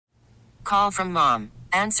Call from mom.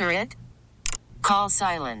 Answer it. Call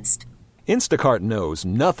silenced. Instacart knows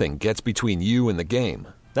nothing gets between you and the game.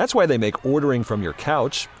 That's why they make ordering from your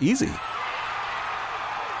couch easy.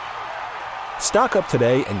 Stock up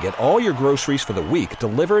today and get all your groceries for the week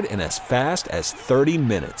delivered in as fast as 30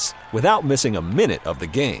 minutes without missing a minute of the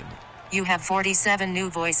game. You have 47 new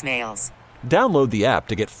voicemails. Download the app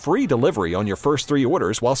to get free delivery on your first 3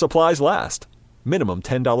 orders while supplies last. Minimum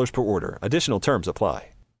 $10 per order. Additional terms apply.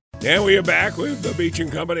 And we are back with the Beach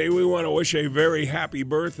and Company. We want to wish a very happy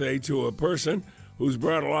birthday to a person who's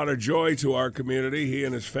brought a lot of joy to our community. He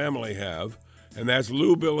and his family have. And that's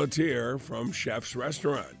Lou Billatier from Chef's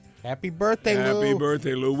Restaurant. Happy birthday, Lou. Happy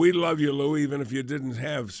birthday, Lou. We love you, Lou, even if you didn't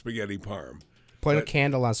have spaghetti parm. Put a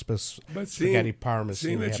candle on spaghetti parm.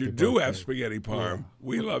 Seeing that you do have spaghetti parm,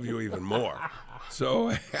 we love you even more. So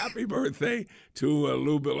happy birthday to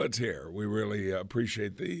Lou Billatier. We really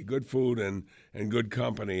appreciate the good food and good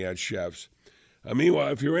company at Chef's.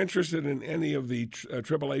 Meanwhile, if you're interested in any of the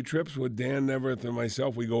AAA trips with Dan Neverth and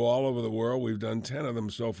myself, we go all over the world. We've done 10 of them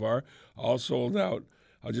so far, all sold out.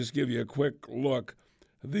 I'll just give you a quick look.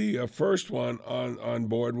 The first one on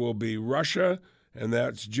board will be Russia, and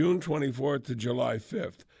that's June 24th to July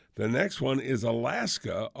 5th. The next one is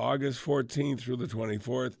Alaska, August 14th through the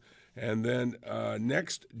 24th. And then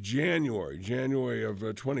next January of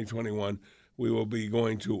 2021, we will be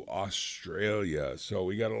going to Australia. So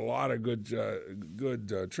we got a lot of good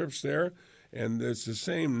trips there. And it's the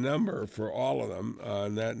same number for all of them.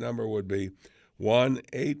 And that number would be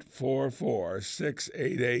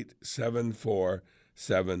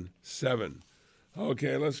 1-844-688-7477.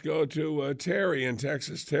 Okay, let's go to Terry in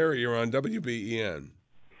Texas. Terry, you're on WBEN.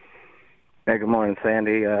 Hey, good morning,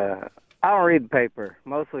 Sandy. I don't read the paper,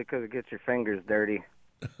 mostly because it gets your fingers dirty.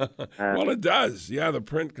 Well, it does. Yeah, the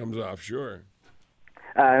print comes off, sure.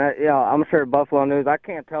 I'm sure Buffalo News, I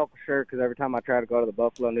can't tell for sure because every time I try to go to the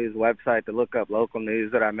Buffalo News website to look up local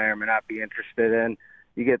news that I may or may not be interested in,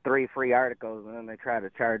 you get 3 free articles, and then they try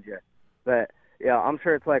to charge you. But I'm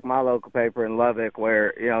sure it's like my local paper in Lubbock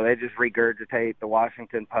where, they just regurgitate the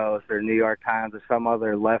Washington Post or New York Times or some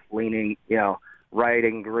other left-leaning,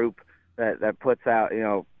 writing group that puts out,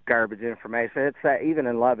 garbage information. It's that even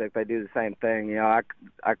in Lubbock, they do the same thing. I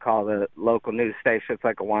call the local news station, it's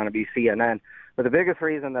like a wannabe CNN. But the biggest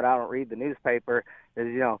reason that I don't read the newspaper is,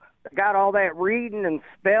 they got all that reading and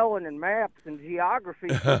spelling and maps and geography.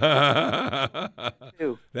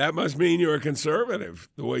 That must mean you're a conservative,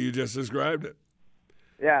 the way you just described it.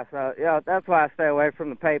 Yeah, so that's why I stay away from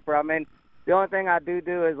the paper. I mean, the only thing I do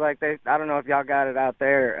is I don't know if y'all got it out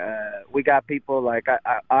there. We got people I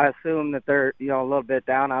assume that they're a little bit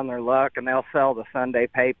down on their luck, and they'll sell the Sunday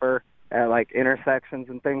paper at intersections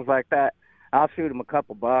and things like that. I'll shoot them a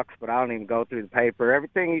couple bucks, but I don't even go through the paper.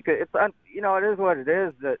 Everything you could, it is what it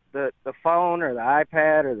is. The phone or the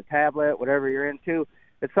iPad or the tablet, whatever you're into,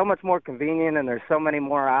 it's so much more convenient, and there's so many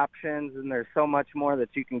more options, and there's so much more that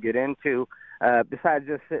you can get into. Besides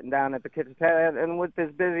just sitting down at the kitchen table. And with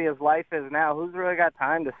as busy as life is now, who's really got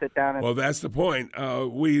time to sit down? Well, that's the point.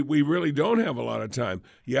 We really don't have a lot of time.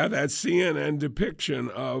 Yeah, that CNN depiction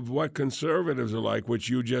of what conservatives are like, which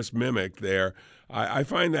you just mimicked there, I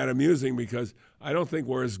find that amusing because I don't think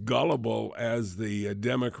we're as gullible as the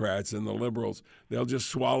Democrats and the liberals. They'll just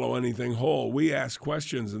swallow anything whole. We ask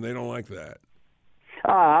questions, and they don't like that.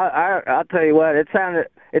 I'll tell you what, it sounded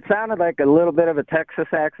like a little bit of a Texas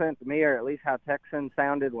accent to me, or at least how Texan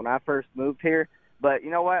sounded when I first moved here. But you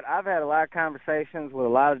know what? I've had a lot of conversations with a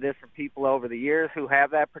lot of different people over the years who have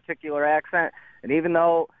that particular accent. And even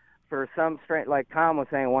though for some straight, like Tom was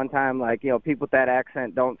saying one time, people with that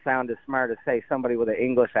accent don't sound as smart as, say, somebody with an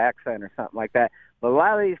English accent or something like that. But a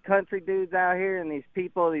lot of these country dudes out here and these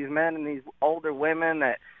people, these men and these older women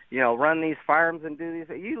that run these farms and do these.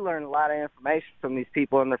 You learn a lot of information from these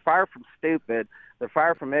people, and they're far from stupid. They're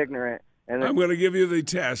far from ignorant. And I'm going to give you the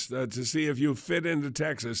test to see if you fit into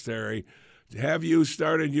Texas, Terry. Have you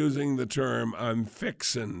started using the term, I'm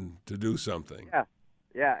fixin' to do something?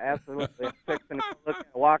 Yeah, absolutely. I'm fixing to look at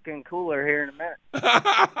a walk-in cooler here in a minute.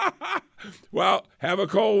 Well, have a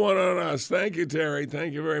cold one on us. Thank you, Terry.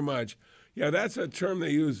 Thank you very much. Yeah, that's a term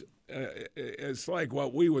they use. It's like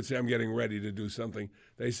what we would say, I'm getting ready to do something.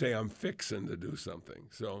 They say, I'm fixing to do something.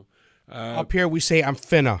 So up here we say, I'm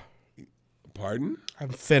finna. Pardon? I'm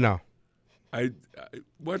finna.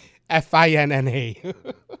 What? F-I-N-N-A.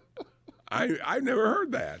 I've never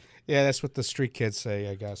heard that. Yeah, that's what the street kids say,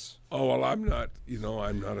 I guess. Oh, well, I'm not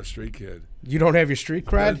a street kid. You don't have your street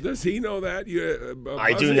cred? Does he know that?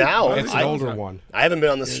 I do now. It's an older one. I haven't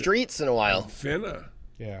been on the streets in a while. Finna.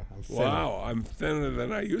 Yeah, I'm thinner. Wow, I'm thinner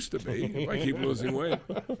than I used to be if I keep losing weight.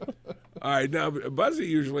 All right, now Buzzy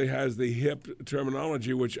usually has the hip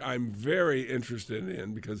terminology, which I'm very interested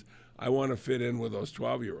in because I want to fit in with those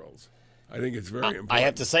 12-year-olds. I think it's very important. I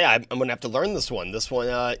have to say, I'm going to have to learn this one. This one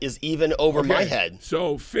is even over my head.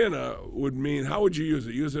 So finna would mean, how would you use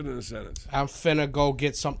it? Use it in a sentence. I'm finna go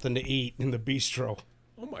get something to eat in the bistro.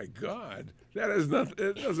 Oh, my God. That is not.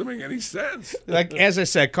 It doesn't make any sense. Like, as I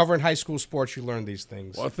said, covering high school sports, you learn these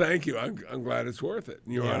things. Well, thank you. I'm glad it's worth it.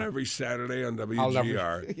 You're on every Saturday on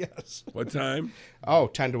WGR. Yes. What time? Oh,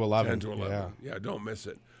 10 to 11. 10 to 11. Yeah, don't miss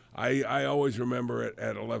it. I always remember it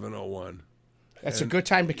at 11:01. That's a good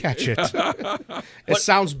time to catch it. It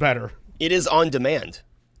sounds better. It is on demand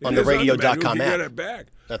on the radio.com app. You can get it back.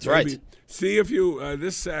 That's right. See if you,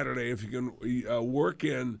 this Saturday, if you can work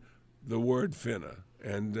in the word finna.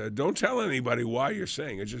 And don't tell anybody why you're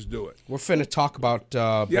saying it. Just do it. We're finna talk about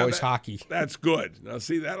boys hockey. That's good. Now,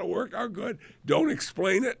 see, that'll work out good. Don't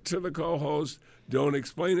explain it to the co-host. Don't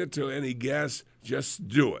explain it to any guest. Just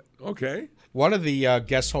do it, okay? One of the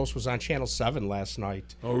guest hosts was on Channel 7 last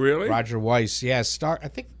night. Oh, really? Roger Weiss. Yeah, I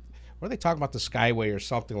think, were they talking about the Skyway or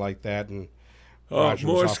something like that? And Roger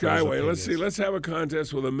more was offering his Skyway. Let's see. opinions. Let's have a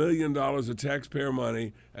contest with $1 million of taxpayer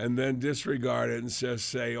money and then disregard it and just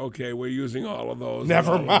say, okay, we're using all of those.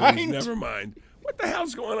 Never mind. Never mind. What the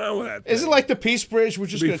hell's going on with that thing? Is it like the Peace Bridge? We're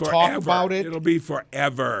just going to talk about it? It'll be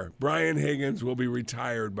forever. Brian Higgins will be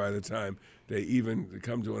retired by the time they even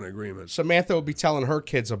come to an agreement. Samantha will be telling her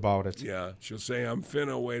kids about it. Yeah, she'll say, I'm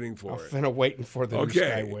finna waiting for it. I'm finna waiting for the new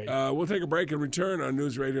Skyway. We'll take a break and return on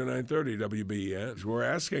News Radio 930 WBEN. We're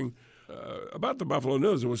asking about the Buffalo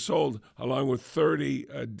News. It was sold along with 30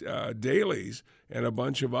 dailies and a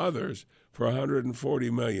bunch of others for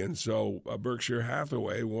 $140 million. So Berkshire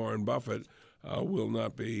Hathaway, Warren Buffett, will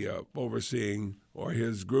not be overseeing, or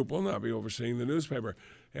his group will not be overseeing the newspaper.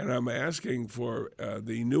 And I'm asking for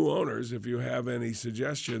the new owners if you have any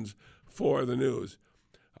suggestions for the news.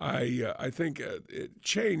 I think it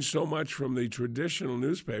changed so much from the traditional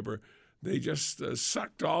newspaper. They just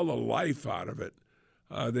sucked all the life out of it.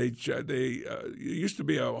 It used to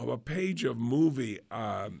be a page of movie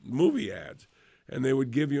ads, and they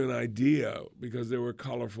would give you an idea because they were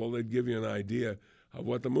colorful. They'd give you an idea of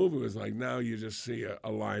what the movie was like. Now you just see a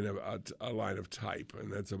line of type,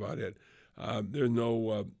 and that's about it. There's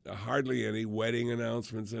no hardly any wedding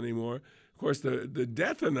announcements anymore. Of course, the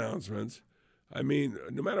death announcements. I mean,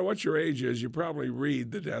 no matter what your age is, you probably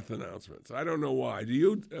read the death announcements. I don't know why. Do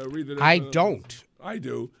you read the death announcements? Don't. I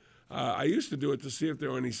do. I used to do it to see if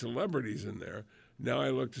there were any celebrities in there. Now I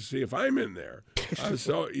look to see if I'm in there.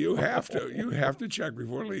 So you have to check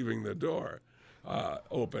before leaving the door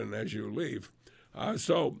open as you leave.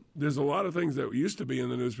 So there's a lot of things that used to be in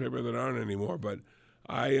the newspaper that aren't anymore. But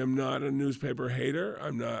I am not a newspaper hater.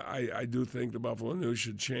 I'm not. I do think the Buffalo News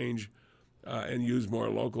should change and use more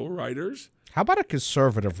local writers. How about a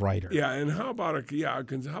conservative writer? Yeah, and how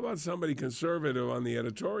about somebody conservative on the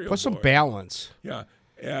editorial Put some board? balance. Yeah.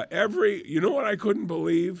 You know what I couldn't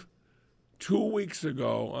believe? 2 weeks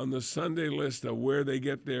ago on the Sunday list of where they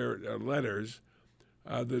get their letters,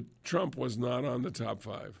 the Trump was not on the top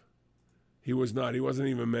 5. He was not. He wasn't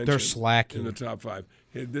even mentioned. They're slacking in the top 5.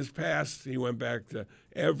 He went back to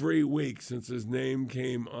every week since his name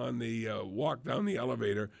came on the walk down the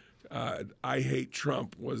elevator. I hate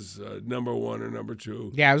Trump was number 1 or number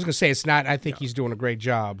 2. Yeah, I was going to say it's not. I think he's doing a great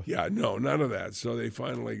job. Yeah, no, none of that. So they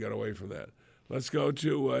finally got away from that. Let's go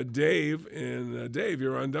to Dave. And Dave,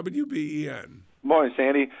 you're on WBEN. Morning,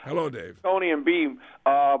 Sandy. Hello, Dave. Tony and Beam,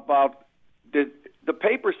 about the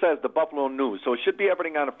paper says the Buffalo News, so it should be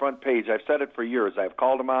everything on the front page. I've said it for years. I've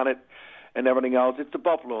called them on it and everything else. It's the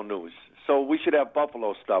Buffalo News, so we should have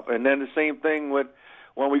Buffalo stuff. And then the same thing with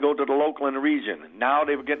when we go to the local and region. Now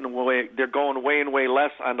they're going way and way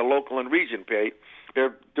less on the local and region page.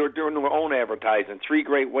 They're doing their own advertising. 3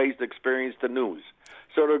 great ways to experience the news.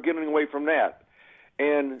 So they're getting away from that.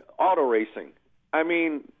 And auto racing. I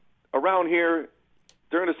mean, around here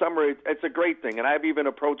during the summer, it's a great thing. And I've even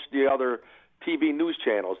approached the other TV news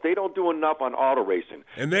channels. They don't do enough on auto racing.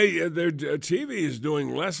 And their TV is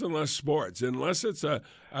doing less and less sports. Unless it's a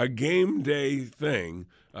game day thing,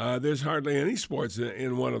 there's hardly any sports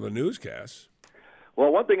in one of the newscasts.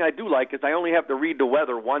 Well, one thing I do like is I only have to read the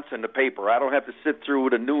weather once in the paper. I don't have to sit through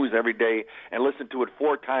the news every day and listen to it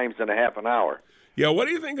 4 times in a half an hour. Yeah, what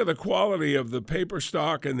do you think of the quality of the paper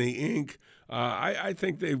stock and the ink? I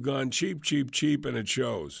think they've gone cheap, and it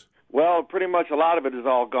shows. Well, pretty much a lot of it has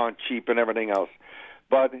all gone cheap and everything else.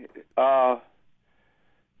 But the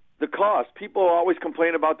cost, people always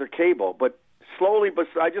complain about their cable, but slowly, but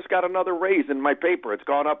I just got another raise in my paper. It's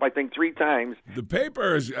gone up, I think, 3 times. The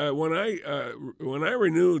paper is when I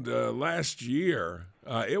renewed last year,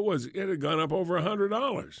 it had gone up over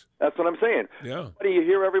 $100. That's what I'm saying. Yeah. You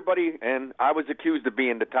hear everybody, and I was accused of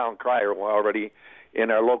being the town crier already in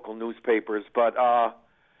our local newspapers, but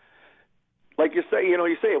like you say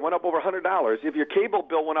it went up over $100. If your cable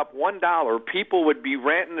bill went up $1, people would be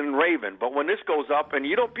ranting and raving. But when this goes up, and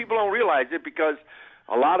people don't realize it because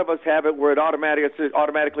a lot of us have it where it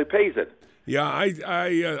automatically pays it. Yeah,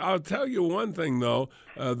 I'll tell you one thing though.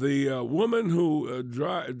 The woman who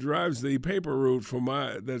drives the paper route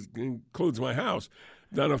that includes my house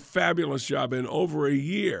done a fabulous job in over a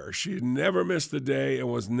year. She never missed a day and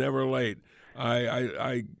was never late.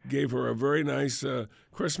 I gave her a very nice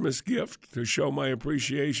Christmas gift to show my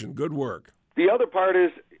appreciation. Good work. The other part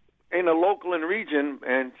is in the local and region,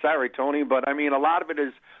 and sorry, Tony, but I mean, a lot of it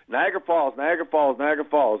is Niagara Falls,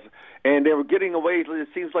 and they were getting away, it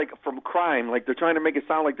seems like, from crime. Like they're trying to make it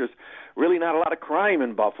sound like there's really not a lot of crime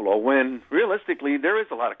in Buffalo, when realistically there is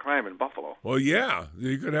a lot of crime in Buffalo. Well, yeah,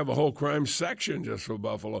 you could have a whole crime section just for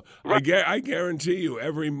Buffalo. Right. I guarantee you,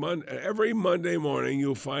 every Monday morning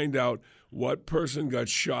you'll find out what person got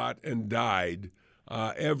shot and died.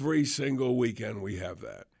 Every single weekend we have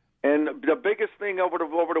that. And the biggest thing over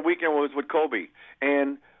the weekend was with Kobe.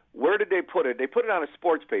 And where did they put it? They put it on a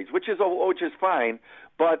sports page, which is fine.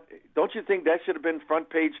 But don't you think that should have been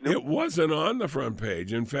front page news? It wasn't on the front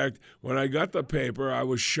page. In fact, when I got the paper, I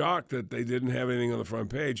was shocked that they didn't have anything on the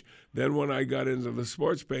front page. Then when I got into the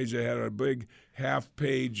sports page, they had a big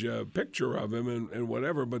half-page picture of him and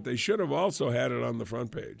whatever. But they should have also had it on the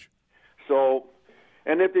front page. So,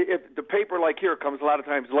 and if the paper like here comes a lot of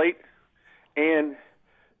times late, and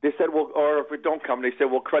they said, well, or if it don't come, they said,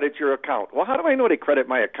 we'll credit your account. Well, how do I know they credit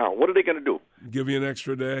my account? What are they going to do? Give you an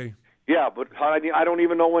extra day. Yeah, but I don't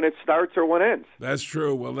even know when it starts or when it ends. That's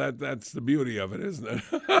true. Well, that's the beauty of it, isn't it?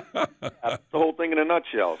 That's the whole thing in a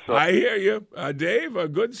nutshell. So. I hear you. Dave, a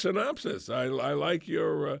good synopsis. I like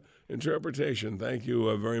your interpretation. Thank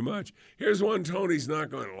you very much. Here's one Tony's not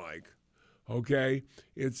going to like. Okay?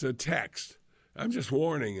 It's a text. I'm just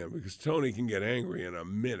warning him because Tony can get angry in a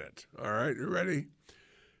minute. All right? You ready?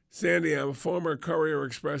 Sandy, I'm a former Courier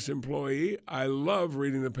Express employee. I love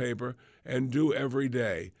reading the paper and do every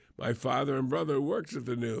day. My father and brother works at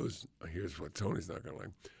the news. Here's what Tony's not going to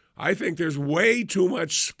like. I think there's way too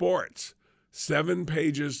much sports. 7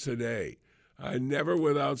 pages today. Never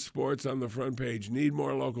without sports on the front page. Need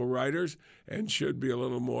more local writers and should be a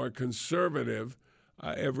little more conservative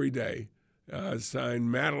every day.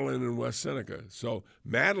 Signed Madeline in West Seneca. So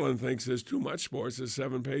Madeline thinks there's too much sports. There's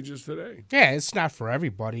 7 pages today. Yeah, it's not for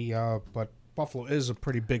everybody, but Buffalo is a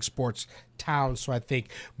pretty big sports town, so I think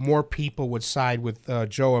more people would side with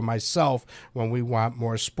Joe and myself when we want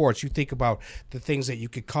more sports. You think about the things that you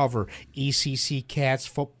could cover: ECC Cats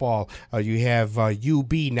football. You have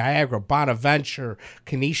UB, Niagara, Bonaventure,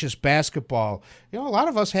 Canisius basketball. A lot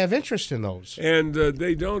of us have interest in those. And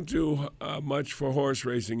they don't do much for horse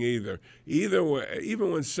racing either.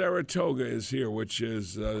 Even when Saratoga is here, which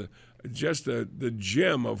is just the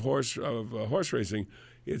gem of horse racing.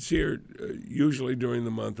 It's here usually during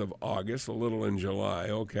the month of August, a little in July,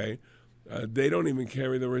 okay? They don't even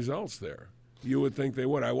carry the results there. You would think they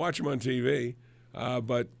would. I watch them on TV,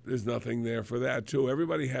 but there's nothing there for that, too.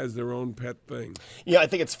 Everybody has their own pet thing. Yeah, I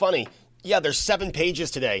think it's funny. Yeah, there's 7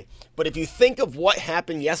 pages today, but if you think of what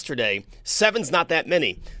happened yesterday, 7's not that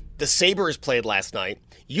many. The Sabres played last night.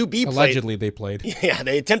 UB played. Allegedly, they played. Yeah,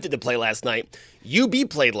 they attempted to play last night. UB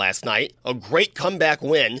played last night. A great comeback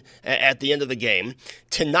win at the end of the game.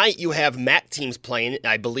 Tonight, you have MAC teams playing.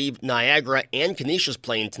 I believe Niagara and Canisius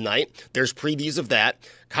playing tonight. There's previews of that.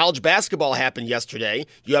 College basketball happened yesterday.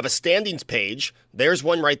 You have a standings page. There's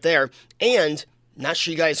one right there. And not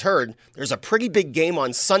sure you guys heard, there's a pretty big game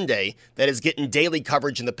on Sunday that is getting daily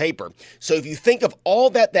coverage in the paper. So if you think of all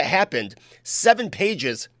that happened, 7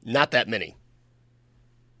 pages, not that many.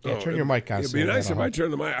 Yeah, turn your mic on. It'd be nice if I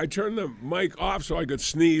turned the mic. I turned the mic off so I could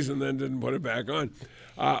sneeze and then didn't put it back on.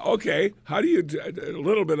 Okay, how do you? A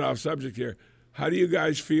little bit off subject here. How do you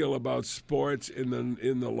guys feel about sports in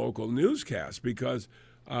the local newscast? Because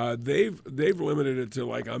they've limited it to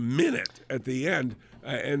like a minute at the end,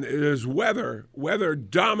 and there's weather. Weather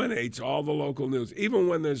dominates all the local news, even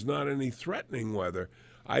when there's not any threatening weather.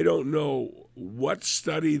 I don't know what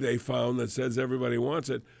study they found that says everybody wants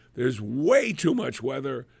it. There's way too much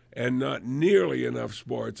weather and not nearly enough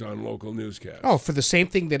sports on local newscasts. Oh, for the same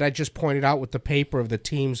thing that I just pointed out with the paper of the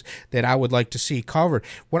teams that I would like to see covered.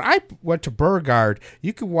 When I went to Burgard,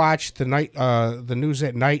 you could watch the news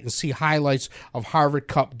at night and see highlights of Harvard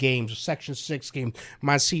Cup games, Section 6 games,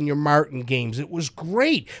 Monsignor Martin games. It was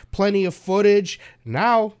great. Plenty of footage.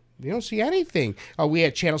 Now you don't see anything. We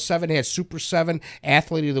had Channel 7, had Super 7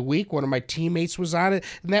 Athlete of the Week. One of my teammates was on it,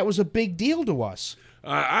 and that was a big deal to us.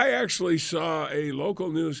 I actually saw a local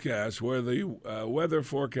newscast where the weather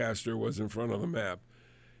forecaster was in front of the map,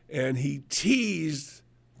 and he teased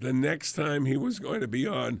the next time he was going to be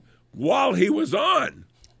on while he was on.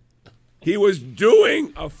 He was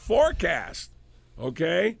doing a forecast,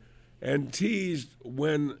 okay, and teased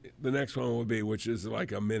when the next one will be, which is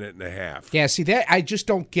like a minute and a half. Yeah, see, that I just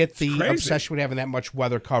don't get the obsession with having that much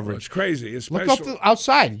weather coverage. It's crazy. Look up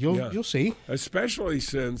outside. You'll see. Especially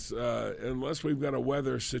since, unless we've got a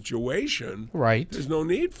weather situation, right, there's no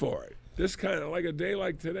need for it. This kind of, like a day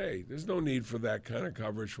like today, there's no need for that kind of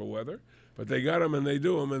coverage for weather. But they got them, and they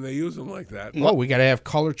do them, and they use them like that. Well, we got to have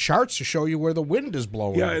color charts to show you where the wind is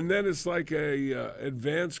blowing. Yeah, and then it's like a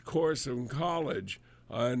advanced course in college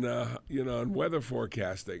on on weather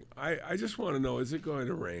forecasting. I just want to know, is it going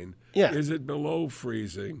to rain? Yeah. Is it below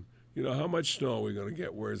freezing? How much snow are we going to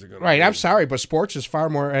get? Where is it going to Right, be? I'm sorry, but sports is far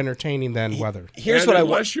more entertaining than weather. Here's what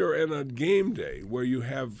unless you're in a game day where you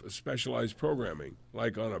have specialized programming,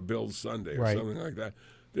 like on a Bills Sunday or something like that,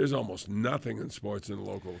 there's almost nothing in sports in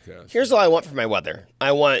local cast. Here's what I want for my weather.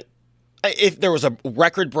 I want, if there was a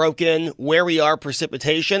record broken, where we are,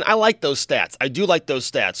 precipitation, I like those stats. I do like those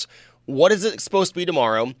stats. What is it supposed to be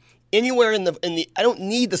tomorrow? Anywhere in the I don't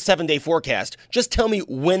need the 7-day forecast. Just tell me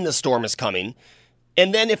when the storm is coming.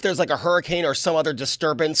 And then if there's like a hurricane or some other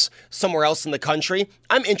disturbance somewhere else in the country,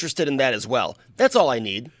 I'm interested in that as well. That's all I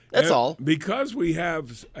need. That's all. Because we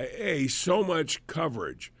have so much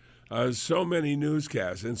coverage, so many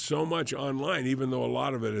newscasts, and so much online, even though a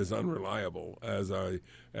lot of it is unreliable, as I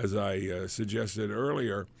suggested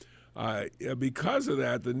earlier. Because of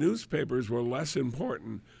that, the newspapers were less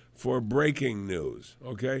important for breaking news.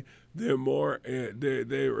 Okay, they're more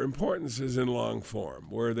their importance is in long form,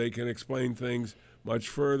 where they can explain things much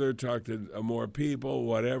further, talk to more people,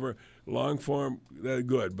 whatever. Long form, they're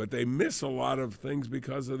good, but they miss a lot of things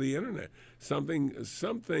because of the internet. Something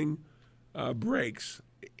breaks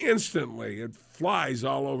instantly; it flies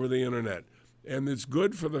all over the internet, and it's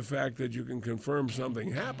good for the fact that you can confirm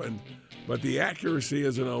something happened, but the accuracy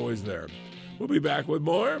isn't always there. We'll be back with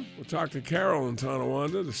more. We'll talk to Carol in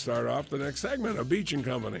Tonawanda to start off the next segment of Beach and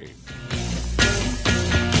Company.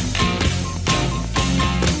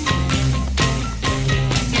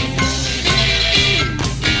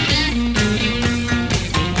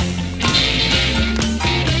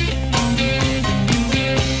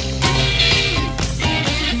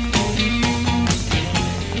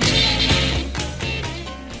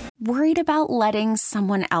 Worried about letting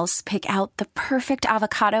someone else pick out the perfect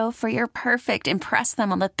avocado for your perfect impress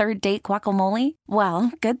them on the third date guacamole?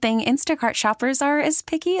 Well, good thing Instacart shoppers are as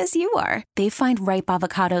picky as you are. They find ripe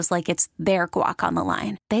avocados like it's their guac on the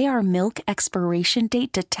line. They are milk expiration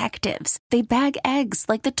date detectives. They bag eggs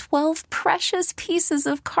like the 12 precious pieces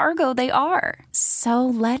of cargo they are. So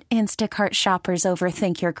let Instacart shoppers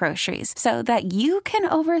overthink your groceries so that you can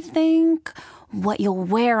overthink what you'll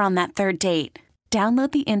wear on that third date.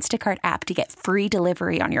 Download the Instacart app to get free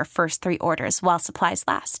delivery on your first 3 orders while supplies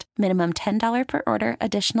last. Minimum $10 per order.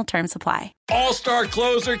 Additional terms apply. All-star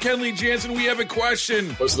closer Kenley Jansen, we have a question.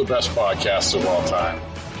 What's the best podcast of all time?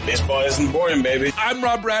 Baseball isn't boring, baby. I'm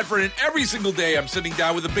Rob Bradford, and every single day I'm sitting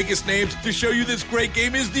down with the biggest names to show you this great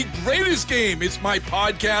game is the greatest game. It's my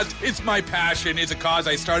podcast. It's my passion. It's a cause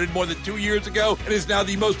I started more than 2 years ago and is now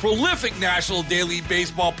the most prolific national daily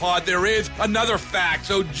baseball pod there is. Another fact.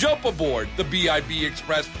 So jump aboard the BIB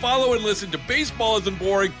Express. Follow and listen to Baseball Isn't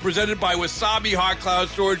Boring, presented by Wasabi Hot Cloud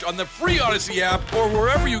Storage on the free Odyssey app or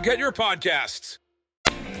wherever you get your podcasts.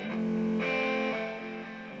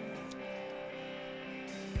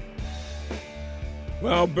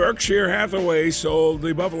 Well, Berkshire Hathaway sold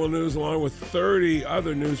the Buffalo News along with 30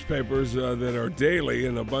 other newspapers that are daily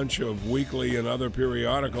and a bunch of weekly and other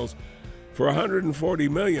periodicals for $140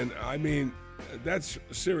 million. I mean, that's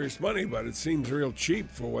serious money, but it seems real cheap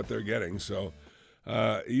for what they're getting. So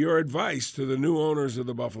your advice to the new owners of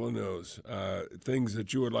the Buffalo News, things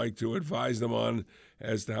that you would like to advise them on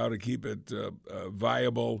as to how to keep it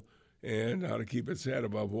viable and how to keep its head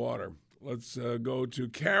above water. Let's go to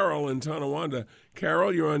Carol in Tonawanda.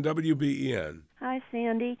 Carol, you're on WBEN. Hi,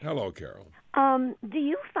 Sandy. Hello, Carol. Do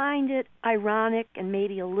you find it ironic and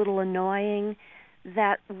maybe a little annoying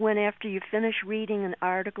that when after you finish reading an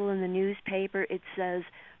article in the newspaper, it says,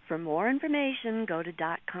 For more information, go to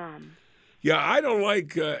 .com. Yeah, I don't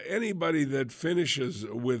like anybody that finishes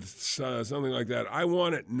with something like that. I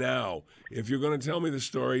want it now. If you're going to tell me the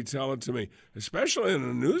story, tell it to me, especially in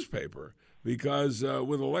a newspaper, because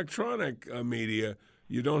with electronic media,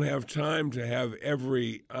 you don't have time to have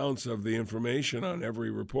every ounce of the information on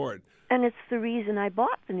every report. And it's the reason I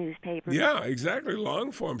bought the newspaper. Yeah, exactly.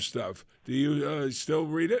 Long-form stuff. Do you still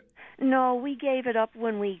read it? No, we gave it up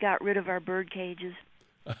when we got rid of our bird cages.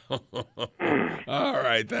 All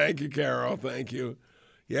right. Thank you, Carol. Thank you.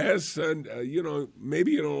 Yes, and,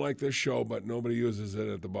 maybe you don't like this show, but nobody uses it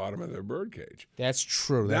at the bottom of their bird cage. That's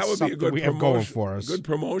true. That That's would be a good we have going for us. Good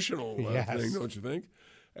promotional Yes. thing, don't you think?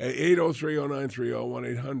 803-0930,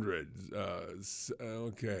 1-800.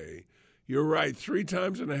 Okay. You're right. 3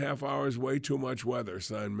 times and a half hours, way too much weather,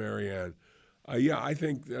 signed Marianne. Yeah, I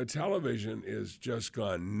think television is just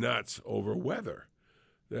gone nuts over weather.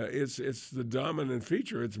 It's the dominant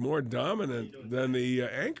feature. It's more dominant than the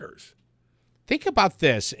anchors. Think about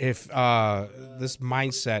this, if this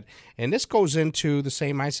mindset, and this goes into the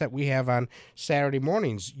same mindset we have on Saturday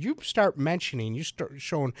mornings. You start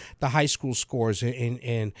showing the high school scores,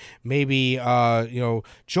 and maybe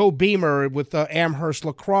Joe Beamer with Amherst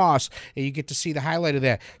lacrosse, and you get to see the highlight of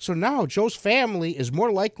that. So now Joe's family is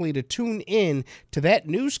more likely to tune in to that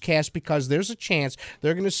newscast because there's a chance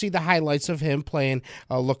they're going to see the highlights of him playing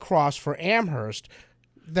lacrosse for Amherst.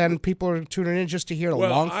 Then people are tuning in just to hear a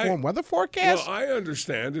long-form weather forecast? Well, I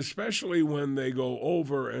understand, especially when they go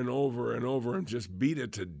over and over and over and just beat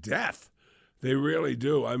it to death. They really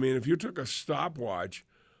do. I mean, if you took a stopwatch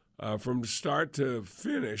from start to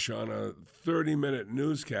finish on a 30-minute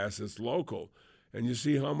newscast that's local, and you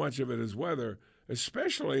see how much of it is weather,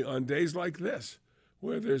 especially on days like this,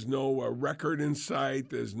 where there's no record in sight,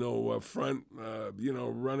 there's no front,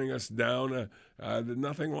 running us down,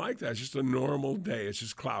 nothing like that. It's just a normal day. It's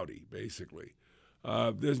just cloudy, basically.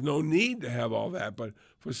 There's no need to have all that, but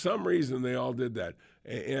for some reason they all did that.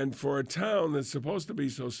 And for a town that's supposed to be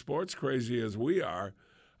so sports crazy as we are,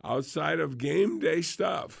 outside of game day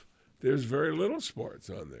stuff, there's very little sports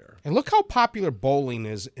on there. And look how popular bowling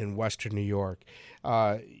is in Western New York.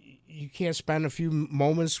 You can't spend a few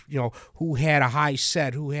moments, who had a high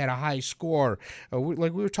set, who had a high score.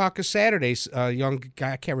 Like we were talking Saturdays, a young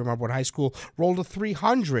guy, I can't remember what high school, rolled a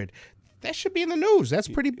 300. That should be in the news. That's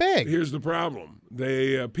pretty big. Here's the problem.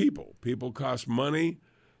 People cost money.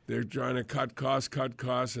 They're trying to cut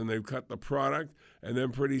costs, and they've cut the product. And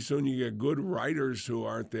then pretty soon you get good writers who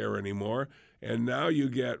aren't there anymore. And now you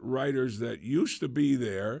get writers that used to be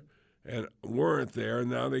there and weren't there, and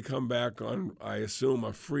now they come back on, I assume,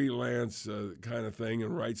 a freelance kind of thing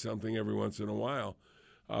and write something every once in a while.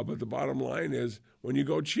 But the bottom line is, when you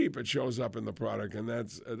go cheap, it shows up in the product, and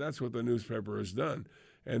that's what the newspaper has done.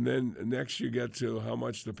 And then next you get to how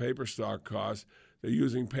much the paper stock costs. They're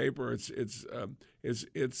using paper. It's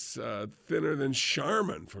thinner than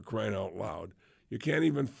Charmin, for crying out loud. You can't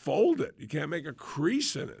even fold it. You can't make a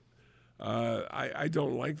crease in it. I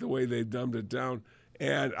don't like the way they've dumbed it down.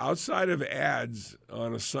 And outside of ads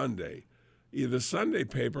on a Sunday, the Sunday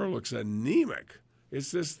paper looks anemic. It's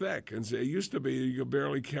this thick. And so it used to be you could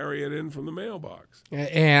barely carry it in from the mailbox.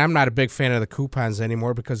 And I'm not a big fan of the coupons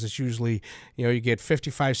anymore because it's usually, you get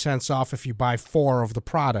 55 cents off if you buy 4 of the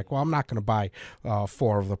product. Well, I'm not going to buy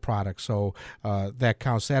 4 of the product, so that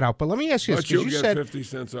counts that out. But let me ask you this. But you'll get 50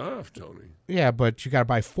 cents off, Tony. Yeah, but you got to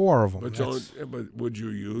buy 4 of them. But would you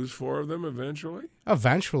use 4 of them eventually?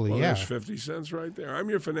 Eventually, yeah. There's 50 cents right there. I'm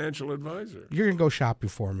your financial advisor. You're going to go shopping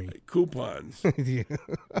for me. Coupons. Yeah.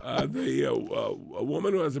 A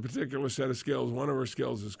woman who has a particular set of skills, one of her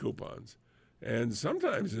skills is coupons. And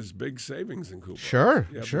sometimes there's big savings in coupons. Sure.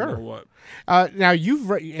 You know what? Now,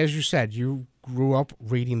 as you said, you grew up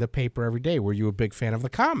reading the paper every day. Were you a big fan of the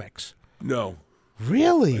comics? No.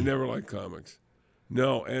 Really? I never liked comics.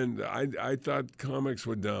 No, and I thought comics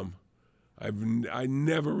were dumb. I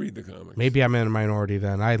never read the comics. Maybe I'm in a minority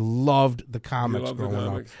then. I loved the comics growing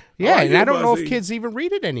up. Yeah, and I don't know if kids even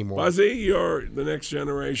read it anymore. Buzzy, you're the next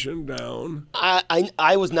generation down.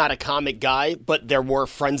 I was not a comic guy, but there were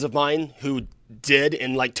friends of mine who did,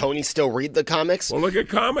 and like Tony, still read the comics. Well, look at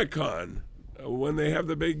Comic-Con. When they have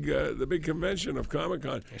the big convention of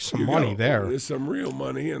Comic-Con. There's some money there. There's some real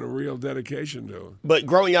money and a real dedication to it. But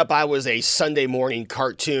growing up, I was a Sunday morning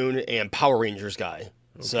cartoon and Power Rangers guy.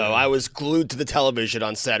 Okay. So I was glued to the television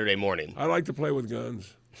on Saturday morning. I like to play with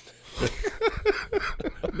guns.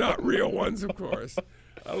 Not real ones, of course.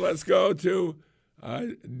 Let's go to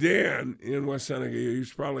Dan in West Seneca.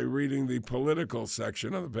 He's probably reading the political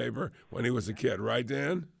section of the paper when he was a kid. Right,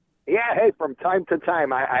 Dan? Yeah, hey, from time to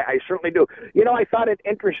time, I certainly do. You know, I thought it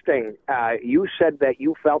interesting. You said that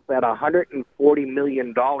you felt that $140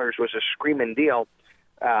 million was a screaming deal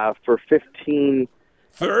for 15...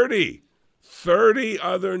 30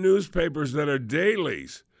 other newspapers that are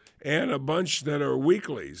dailies and a bunch that are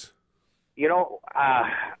weeklies. You know,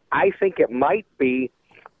 I think it might be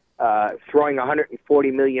throwing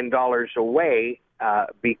 $140 million away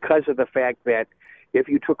because of the fact that if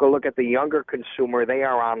you took a look at the younger consumer, they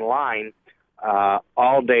are online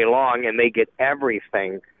all day long, and they get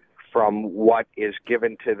everything from what is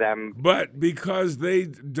given to them. But because they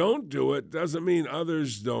don't do it doesn't mean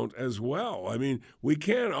others don't as well. I mean, we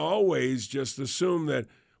can't always just assume that,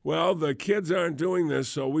 well, the kids aren't doing this,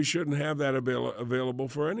 so we shouldn't have that available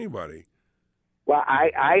for anybody. Well,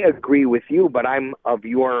 I agree with you, but I'm of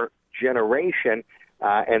your generation,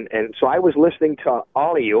 and so I was listening to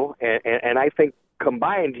all of you, and I think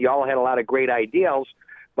combined, y'all had a lot of great ideals,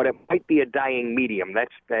 but it might be a dying medium.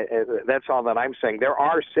 That's all that I'm saying. There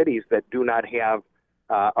are cities that do not have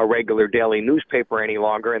a regular daily newspaper any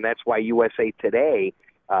longer, and that's why USA Today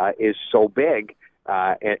is so big.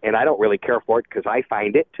 And I don't really care for it because I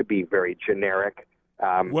find it to be very generic.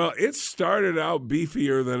 Well, it started out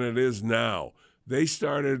beefier than it is now. They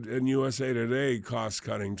started in USA Today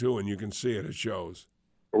cost-cutting, too, and you can see it. It shows.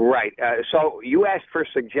 Right. So you asked for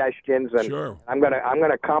suggestions, and sure. I'm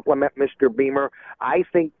gonna compliment Mr. Beamer. I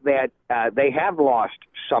think that they have lost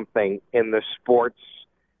something in the sports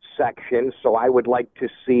section, so I would like to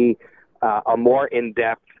see a more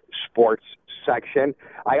in-depth sports section.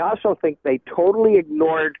 I also think they totally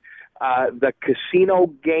ignored the casino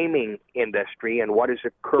gaming industry and what is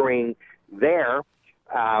occurring there.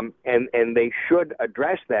 And they should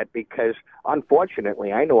address that because,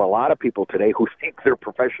 unfortunately, I know a lot of people today who think they're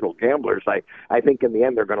professional gamblers. I think in the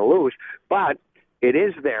end they're going to lose. But it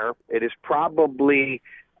is there. It is probably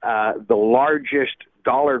the largest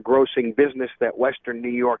dollar-grossing business that Western New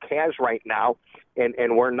York has right now,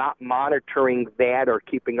 and we're not monitoring that or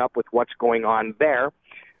keeping up with what's going on there.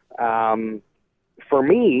 For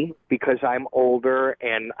me, because I'm older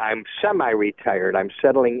and I'm semi-retired, I'm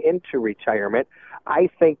settling into retirement, I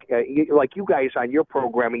think, like you guys on your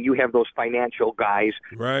programming, you have those financial guys,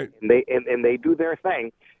 right? And they do their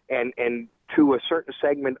thing, and to a certain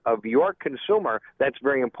segment of your consumer, that's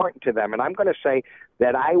very important to them. And I'm going to say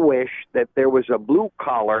that I wish that there was a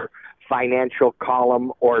blue-collar financial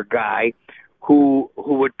column or guy who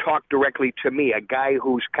would talk directly to me, a guy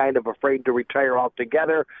who's kind of afraid to retire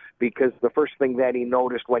altogether because the first thing that he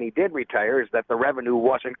noticed when he did retire is that the revenue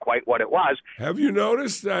wasn't quite what it was. Have you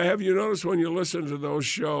noticed when you listen to those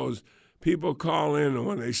shows, people call in and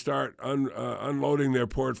when they start unloading their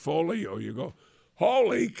portfolio, you go,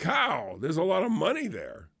 holy cow, there's a lot of money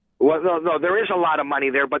there. Well, no, there is a lot of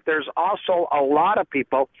money there, but there's also a lot of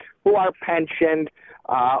people who are pensioned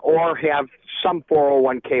or have some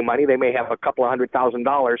 401k money. They may have a couple of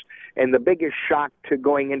 $100,000, and the biggest shock to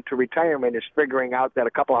going into retirement is figuring out that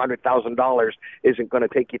a couple of $100,000 isn't going to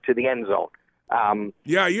take you to the end zone.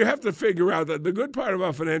 Yeah, you have to figure out that the good part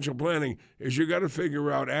about financial planning is you got to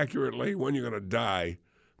figure out accurately when you're going to die,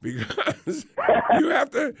 because you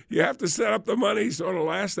have to set up the money so it'll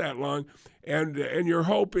last that long, and your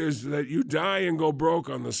hope is that you die and go broke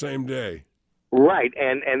on the same day. Right,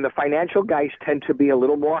 and the financial guys tend to be a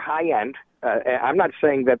little more high-end. I'm not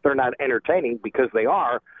saying that they're not entertaining, because they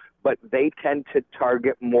are, but they tend to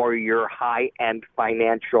target more your high-end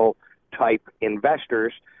financial type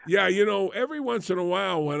investors. Yeah, every once in a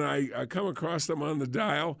while when I come across them on the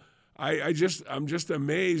dial, I'm just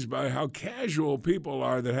amazed by how casual people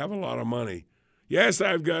are that have a lot of money. Yes,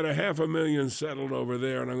 I've got $500,000 settled over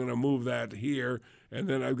there, and I'm going to move that here, and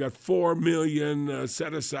then I've got $4 million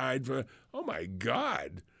set aside for. Oh my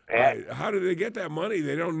God! How do they get that money?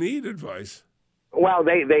 They don't need advice. Well,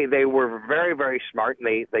 they were very, very smart,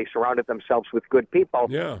 and they surrounded themselves with good people.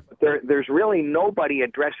 Yeah. There's really nobody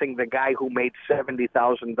addressing the guy who made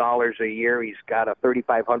 $70,000 a year. He's got a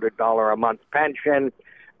 $3,500 a month pension.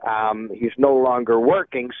 He's no longer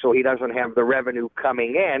working, so he doesn't have the revenue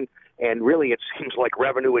coming in. And really, it seems like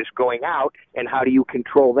revenue is going out, and how do you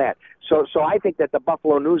control that? So I think that the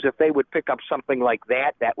Buffalo News, if they would pick up something like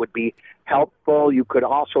that, that would be helpful. You could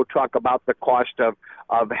also talk about the cost of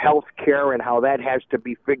health care and how that has to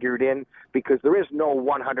be figured in, because there is no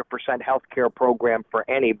 100% health care program for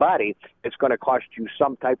anybody. It's going to cost you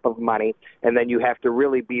some type of money, and then you have to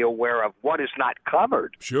really be aware of what is not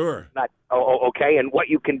covered. Sure. Okay, and what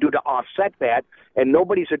you can do to offset that, and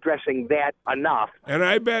nobody's addressing that enough. And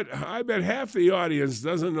I bet half the audience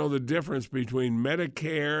doesn't know the difference between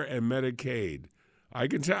Medicare and Medicaid. I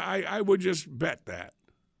can tell. I would just bet that.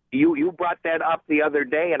 You brought that up the other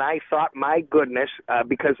day, and I thought, my goodness,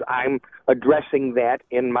 because I'm addressing that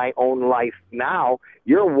in my own life now,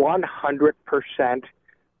 you're 100%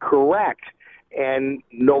 correct, and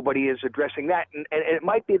nobody is addressing that. And it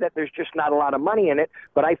might be that there's just not a lot of money in it,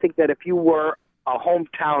 but I think that if you were a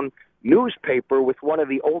hometown newspaper with one of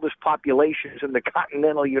the oldest populations in the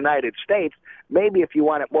continental United States, maybe if you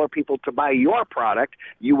wanted more people to buy your product,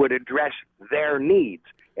 you would address their needs.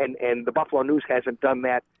 And the Buffalo News hasn't done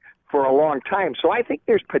that for a long time. So I think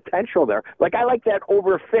there's potential there. Like, I like that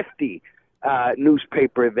Over 50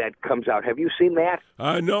 newspaper that comes out. Have you seen that?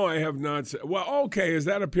 No, I have not. Well, okay, is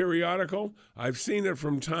that a periodical? I've seen it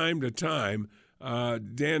from time to time.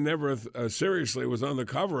 Dan Neverth, seriously, was on the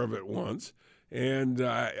cover of it once. And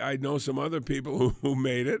I know some other people who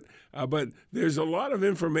made it. But there's a lot of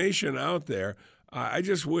information out there. I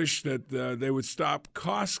just wish that they would stop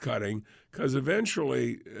cost-cutting, because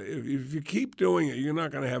eventually, if you keep doing it, you're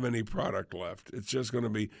not going to have any product left. It's just going to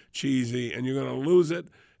be cheesy, and you're going to lose it,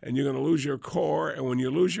 and you're going to lose your core. And when you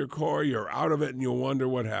lose your core, you're out of it, and you'll wonder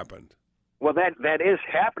what happened. Well, that is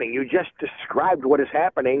happening. You just described what is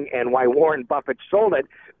happening and why Warren Buffett sold it,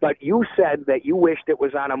 but you said that you wished it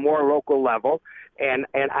was on a more local level, and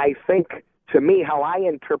I think, to me, how I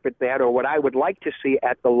interpret that, or what I would like to see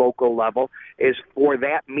at the local level, is for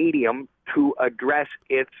that medium to address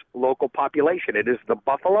its local population. It is the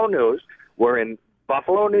Buffalo News. We're in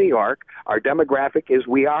Buffalo, New York. Our demographic is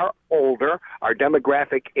we are older. Our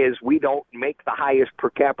demographic is we don't make the highest per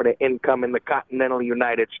capita income in the continental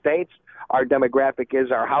United States. Our demographic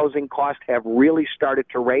is our housing costs have really started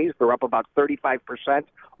to raise. They're up about 35%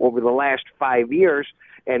 over the last 5 years,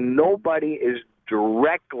 and nobody is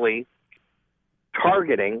directly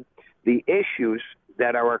targeting the issues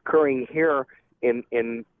that are occurring here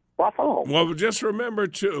in Buffalo. Well, just remember,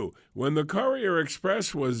 too, when the Courier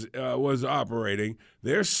Express was operating,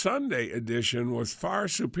 their Sunday edition was far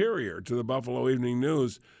superior to the Buffalo Evening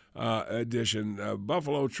News edition.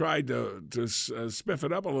 Buffalo tried to spiff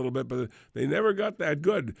it up a little bit, but they never got that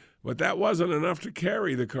good. But that wasn't enough to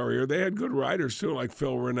carry the Courier. They had good writers, too, like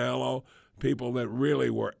Phil Rinaldo, people that really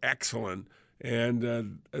were excellent.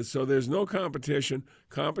 And so there's no competition.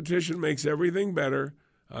 Competition makes everything better.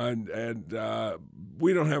 And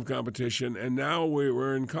we don't have competition, and now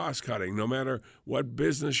we're in cost-cutting, no matter what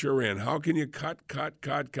business you're in. How can you cut?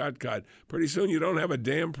 Pretty soon you don't have a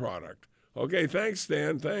damn product. Okay, thanks,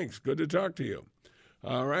 Stan. Thanks. Good to talk to you.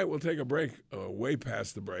 All right, we'll take a break, way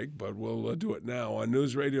past the break, but we'll do it now on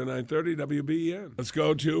News Radio 930 WBEN. Let's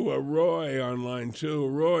go to Roy on line 2.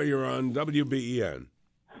 Roy, you're on WBEN.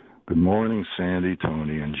 Good morning, Sandy,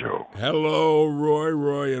 Tony, and Joe. Hello,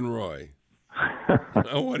 Roy, and Roy.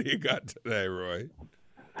 What do you got today, Roy?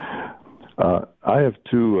 I have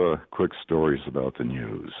two quick stories about the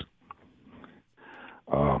news.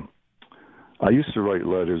 I used to write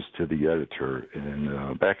letters to the editor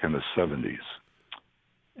back in the 70s.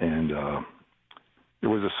 And there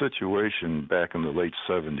was a situation back in the late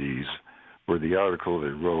 70s where the article they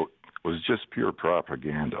wrote was just pure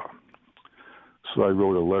propaganda. So I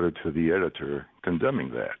wrote a letter to the editor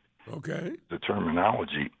condemning that. Okay. The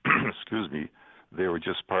terminology, excuse me, they were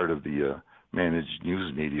just part of the managed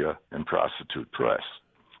news media and prostitute press.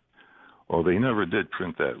 Well, they never did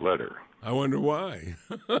print that letter. I wonder why.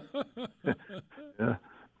 Yeah,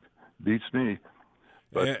 beats me.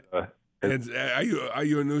 But are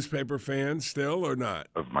you a newspaper fan still or not?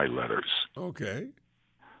 Of my letters. Okay.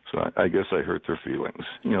 So I guess I hurt their feelings.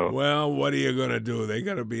 You know. Well, what are you going to do? They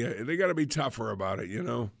got to be tougher about it, you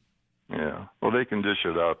know. Yeah. Well, they can dish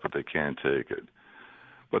it out, but they can't take it.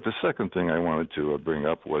 But the second thing I wanted to bring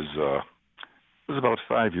up was about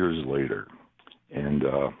 5 years later, and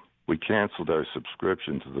we canceled our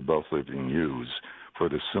subscription to the Buffalo Evening News for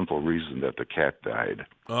the simple reason that the cat died.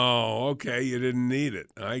 Oh, okay. You didn't need it.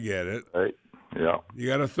 I get it. Right. Yeah. You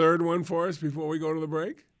got a third one for us before we go to the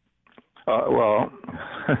break? Well,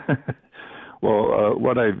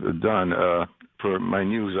 what I've done for my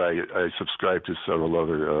news, I subscribe to several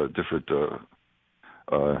other different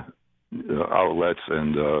outlets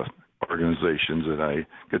and organizations, and I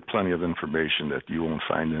get plenty of information that you won't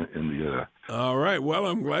find in the... All right. Well,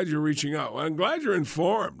 I'm glad you're reaching out. I'm glad you're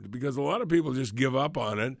informed, because a lot of people just give up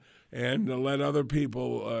on it and let other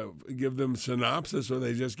people give them synopsis, or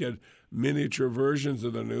they just get miniature versions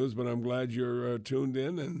of the news. But I'm glad you're tuned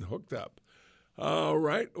in and hooked up. All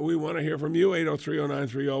right. We want to hear from you.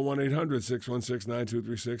 803-0930,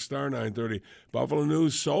 1-800-616-9236, star 930. Buffalo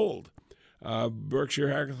News sold.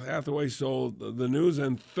 Berkshire Hathaway sold the News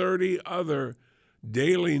and 30 other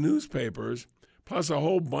daily newspapers, plus a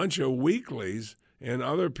whole bunch of weeklies and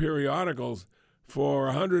other periodicals for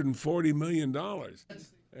 $140 million.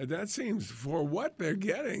 That seems, for what they're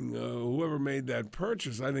getting, whoever made that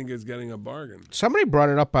purchase, I think is getting a bargain. Somebody brought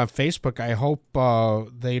it up on Facebook. I hope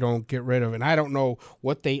they don't get rid of it. And I don't know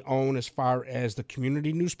what they own as far as the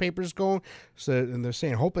community newspapers go. So, and they're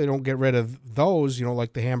saying, hope they don't get rid of those,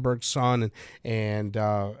 like the Hamburg Sun and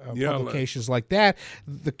publications like that.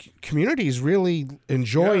 The communities really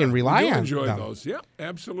enjoy and rely on enjoy them. Those. Yeah,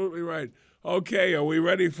 absolutely right. Okay, are we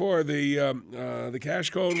ready for the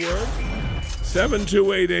cash code word?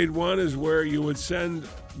 72881 is where you would send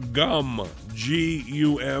GUM,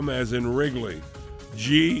 G-U-M, as in Wrigley,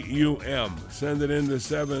 G-U-M. Send it in to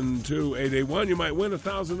 72881. You might win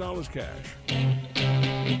 $1,000 cash.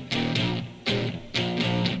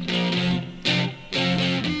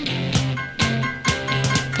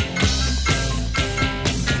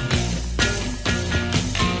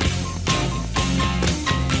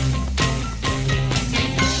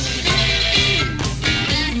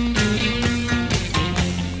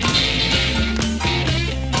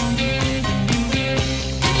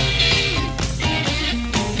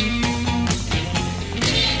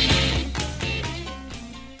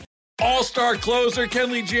 All-star closer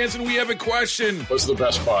Kenley Jansen, we have a question. What's the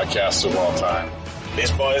best podcast of all time?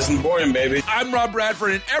 Baseball isn't boring, baby. I'm Rob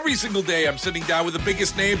Bradford, and every single day I'm sitting down with the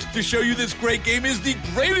biggest names to show you this great game is the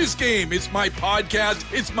greatest game. It's my podcast.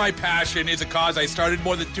 It's my passion. It's a cause I started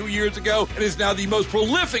more than 2 years ago and is now the most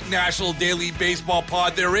prolific national daily baseball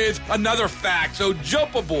pod there is. Another fact, so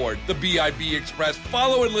jump aboard the BIB Express.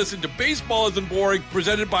 Follow and listen to Baseball Isn't Boring,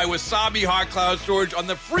 presented by Wasabi Hot Cloud Storage on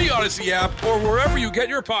the free Odyssey app or wherever you get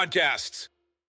your podcasts.